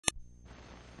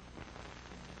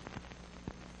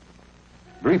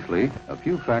Briefly, a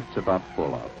few facts about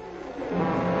fallout.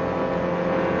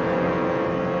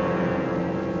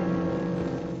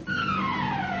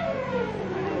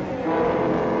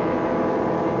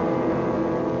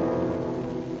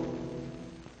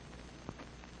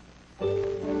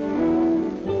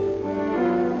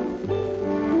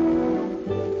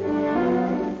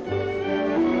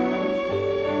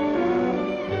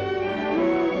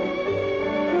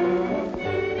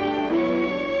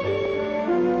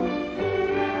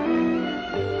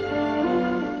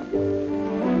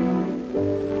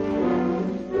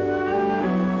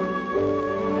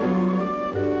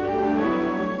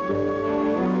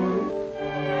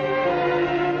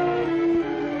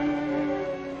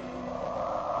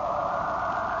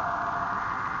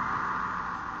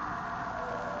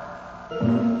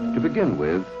 To begin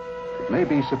with, it may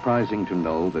be surprising to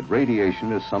know that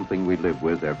radiation is something we live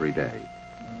with every day.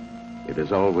 It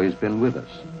has always been with us.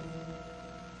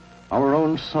 Our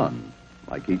own sun,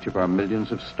 like each of our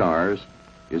millions of stars,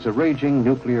 is a raging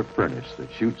nuclear furnace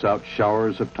that shoots out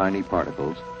showers of tiny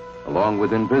particles, along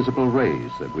with invisible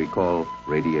rays that we call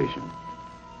radiation.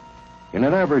 In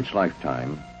an average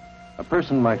lifetime, a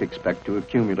person might expect to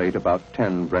accumulate about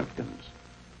 10 Roentgens,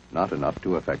 not enough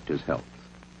to affect his health.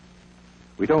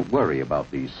 We don't worry about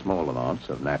these small amounts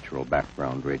of natural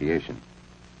background radiation.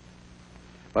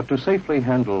 But to safely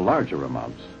handle larger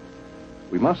amounts,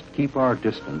 we must keep our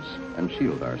distance and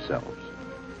shield ourselves.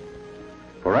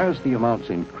 For as the amounts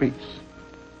increase,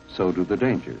 so do the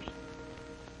dangers.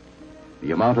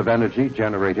 The amount of energy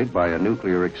generated by a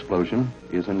nuclear explosion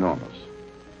is enormous.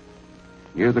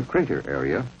 Near the crater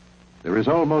area, there is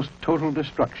almost total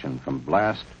destruction from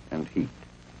blast and heat.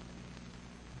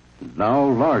 Now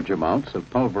large amounts of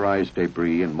pulverized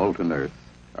debris and molten earth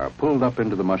are pulled up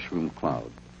into the mushroom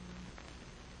cloud.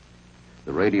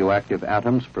 The radioactive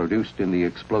atoms produced in the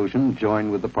explosion join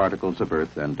with the particles of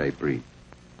earth and debris.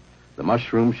 The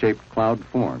mushroom-shaped cloud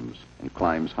forms and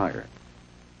climbs higher.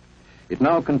 It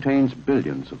now contains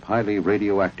billions of highly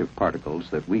radioactive particles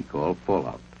that we call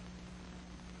fallout.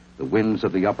 The winds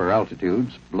of the upper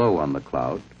altitudes blow on the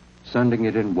cloud, sending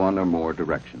it in one or more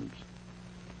directions.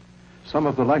 Some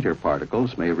of the lighter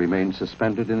particles may remain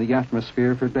suspended in the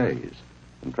atmosphere for days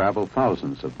and travel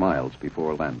thousands of miles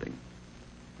before landing.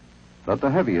 But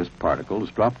the heaviest particles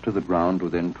drop to the ground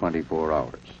within 24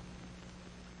 hours.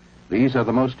 These are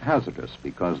the most hazardous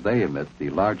because they emit the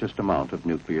largest amount of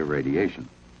nuclear radiation.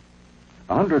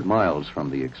 100 miles from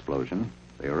the explosion,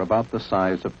 they are about the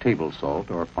size of table salt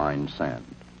or fine sand.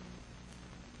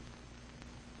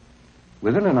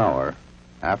 Within an hour,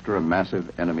 after a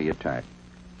massive enemy attack,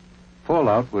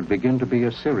 fallout would begin to be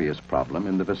a serious problem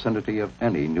in the vicinity of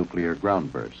any nuclear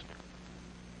ground burst.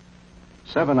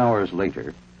 7 hours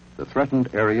later, the threatened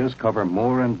areas cover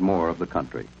more and more of the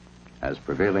country as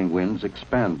prevailing winds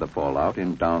expand the fallout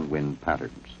in downwind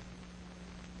patterns.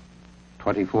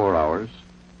 24 hours,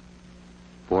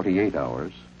 48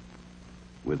 hours,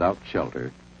 without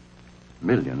shelter,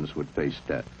 millions would face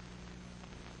death.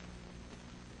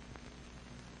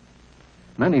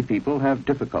 Many people have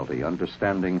difficulty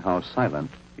understanding how silent,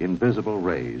 invisible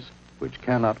rays, which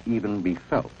cannot even be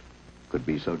felt, could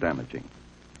be so damaging.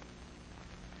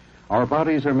 Our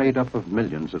bodies are made up of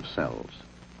millions of cells.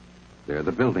 They're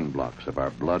the building blocks of our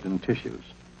blood and tissues.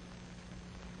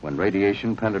 When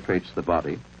radiation penetrates the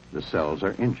body, the cells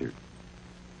are injured.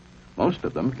 Most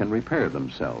of them can repair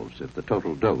themselves if the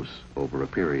total dose over a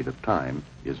period of time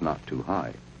is not too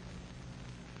high.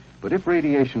 But if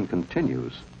radiation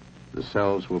continues, the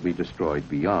cells will be destroyed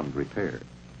beyond repair.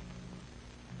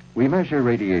 We measure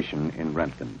radiation in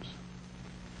Roentgens.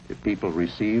 If people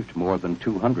received more than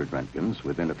 200 Roentgens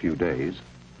within a few days,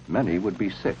 many would be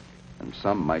sick, and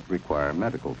some might require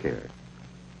medical care.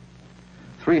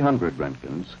 300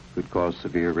 Roentgens could cause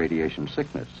severe radiation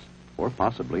sickness, or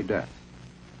possibly death.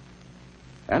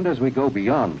 And as we go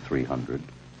beyond 300,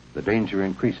 the danger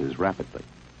increases rapidly.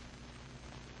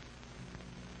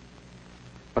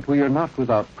 But we are not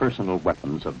without personal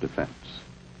weapons of defense.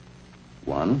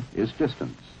 One is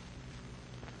distance.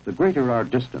 The greater our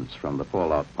distance from the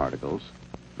fallout particles,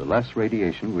 the less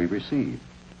radiation we receive.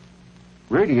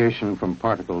 Radiation from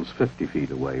particles 50 feet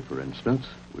away, for instance,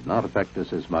 would not affect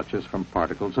us as much as from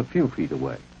particles a few feet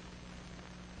away.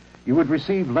 You would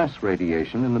receive less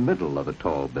radiation in the middle of a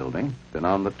tall building than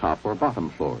on the top or bottom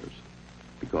floors,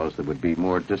 because there would be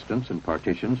more distance and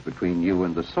partitions between you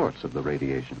and the source of the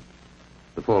radiation,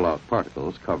 the fallout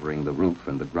particles covering the roof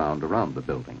and the ground around the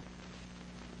building.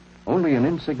 Only an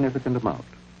insignificant amount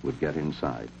would get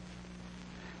inside.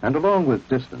 And along with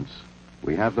distance,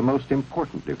 we have the most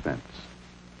important defense,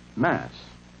 mass.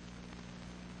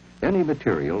 Any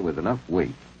material with enough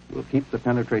weight will keep the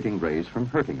penetrating rays from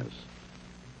hurting us.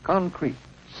 Concrete,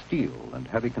 steel, and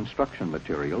heavy construction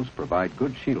materials provide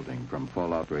good shielding from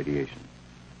fallout radiation.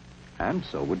 And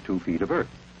so would 2 feet of earth.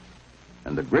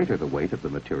 And the greater the weight of the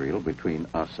material between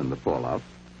us and the fallout,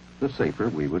 the safer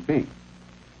we would be.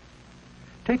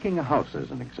 Taking a house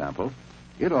as an example,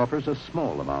 it offers a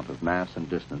small amount of mass and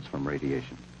distance from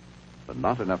radiation, but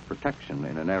not enough protection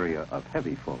in an area of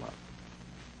heavy fallout.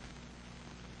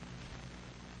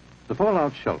 The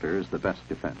fallout shelter is the best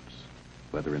defense,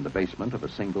 whether in the basement of a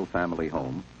single-family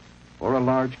home or a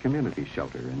large community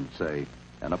shelter in, say,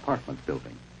 an apartment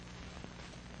building.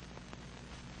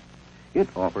 It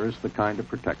offers the kind of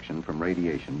protection from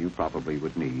radiation you probably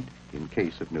would need in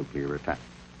case of nuclear attack.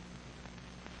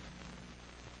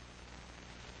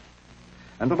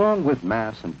 And along with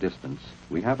mass and distance,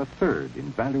 we have a third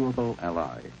invaluable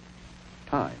ally,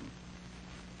 time.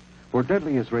 For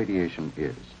deadly as radiation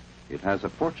is, it has a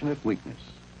fortunate weakness,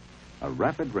 a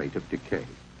rapid rate of decay.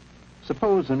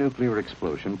 Suppose a nuclear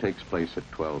explosion takes place at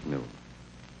 12 noon.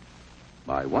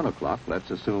 By 1 o'clock,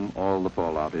 let's assume all the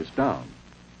fallout is down.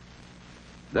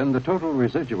 Then the total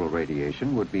residual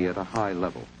radiation would be at a high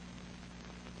level.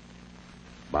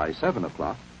 By 7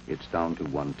 o'clock, it's down to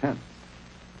 1/10.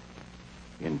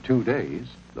 In 2 days,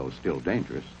 though still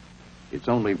dangerous, it's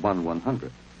only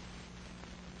 1/100th.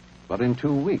 But in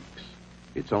 2 weeks,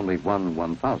 it's only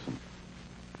 1/1000th.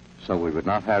 So we would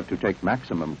not have to take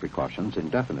maximum precautions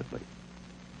indefinitely.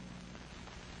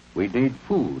 We need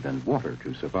food and water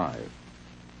to survive.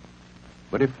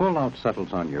 But if fallout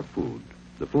settles on your food,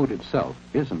 the food itself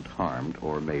isn't harmed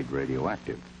or made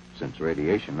radioactive, since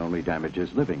radiation only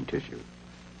damages living tissue.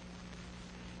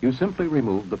 You simply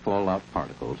remove the fallout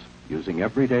particles using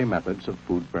everyday methods of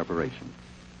food preparation: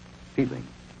 peeling,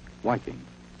 wiping,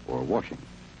 or washing.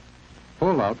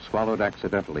 Fallout swallowed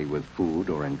accidentally with food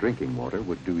or in drinking water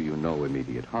would do you no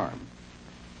immediate harm.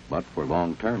 But for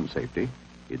long-term safety,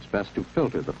 it's best to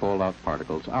filter the fallout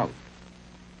particles out.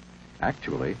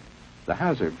 Actually, the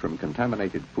hazard from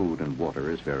contaminated food and water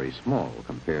is very small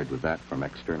compared with that from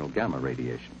external gamma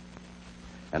radiation.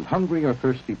 And hungry or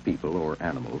thirsty people or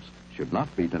animals should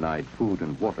not be denied food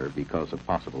and water because of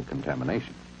possible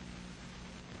contamination.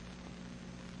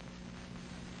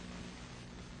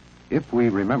 If we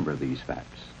remember these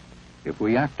facts, if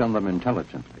we act on them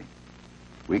intelligently,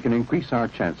 we can increase our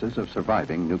chances of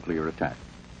surviving nuclear attack.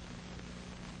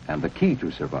 And the key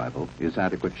to survival is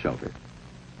adequate shelter.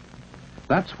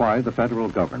 That's why the federal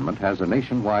government has a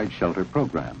nationwide shelter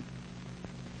program.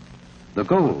 The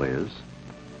goal is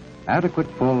adequate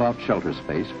fallout shelter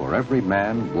space for every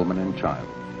man, woman, and child.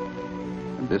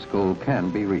 And this goal can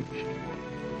be reached.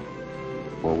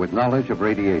 For with knowledge of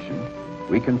radiation,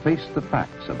 we can face the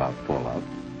facts about fallout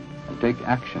and take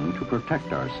action to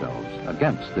protect ourselves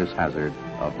against this hazard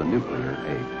of the nuclear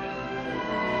age.